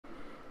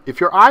If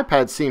your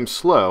iPad seems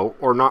slow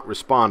or not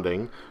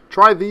responding,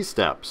 try these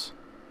steps.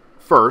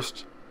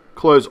 First,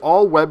 close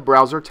all web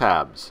browser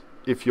tabs.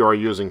 If you are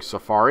using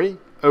Safari,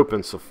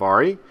 open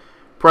Safari,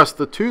 press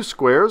the two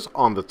squares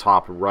on the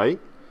top right,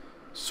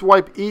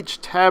 swipe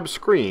each tab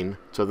screen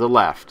to the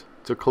left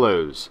to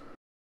close.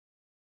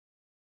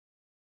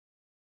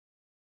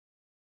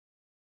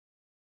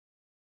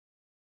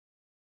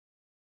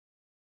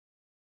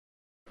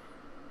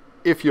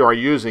 If you are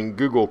using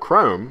Google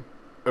Chrome,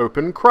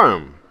 open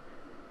Chrome.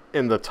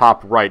 In the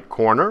top right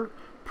corner,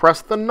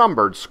 press the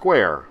numbered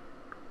square.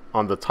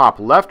 On the top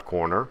left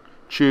corner,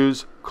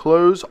 choose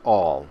Close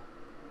All.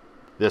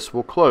 This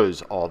will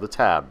close all the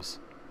tabs.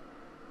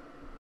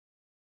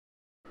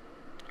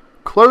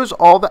 Close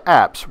all the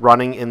apps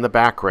running in the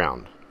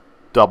background.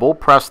 Double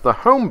press the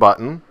Home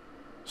button,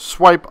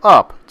 swipe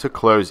up to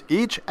close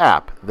each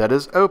app that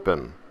is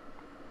open.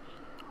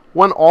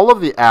 When all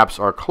of the apps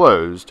are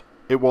closed,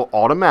 it will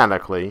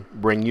automatically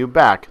bring you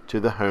back to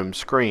the home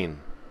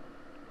screen.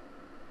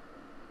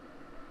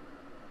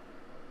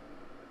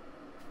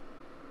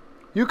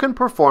 You can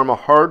perform a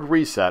hard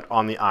reset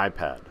on the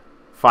iPad.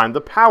 Find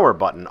the Power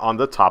button on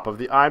the top of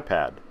the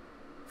iPad.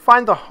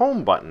 Find the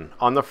Home button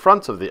on the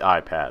front of the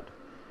iPad.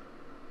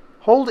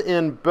 Hold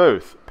in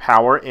both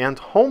Power and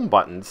Home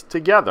buttons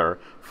together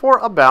for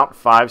about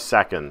 5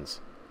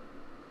 seconds.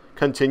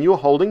 Continue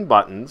holding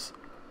buttons.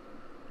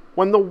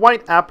 When the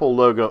white Apple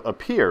logo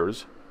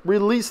appears,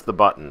 release the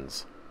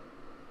buttons.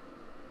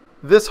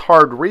 This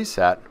hard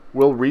reset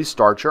will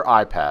restart your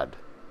iPad.